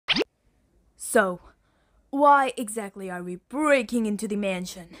So, why exactly are we breaking into the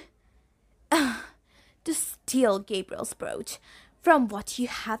mansion? To steal Gabriel's brooch. From what you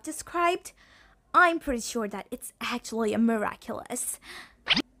have described, I'm pretty sure that it's actually a miraculous.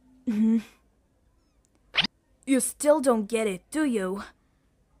 You still don't get it, do you?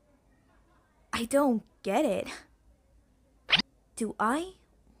 I don't get it. Do I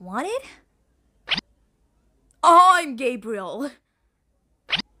want it? I'm Gabriel.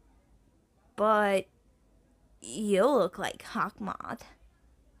 But you look like Hawkmoth.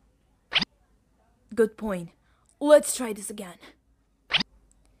 Good point. Let's try this again.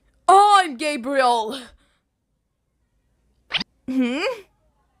 I'm Gabriel.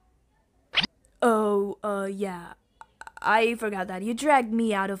 Oh, yeah. I forgot that you dragged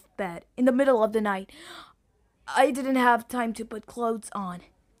me out of bed in the middle of the night. I didn't have time to put clothes on.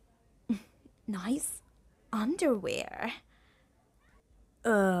 Nice underwear.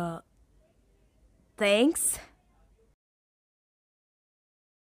 Thanks.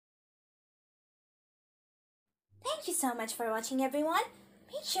 Thank you so much for watching, everyone.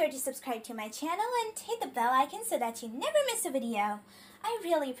 Make sure to subscribe to my channel and hit the bell icon so that you never miss a video. I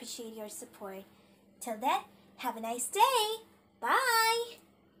really appreciate your support. Till then, have a nice day. Bye!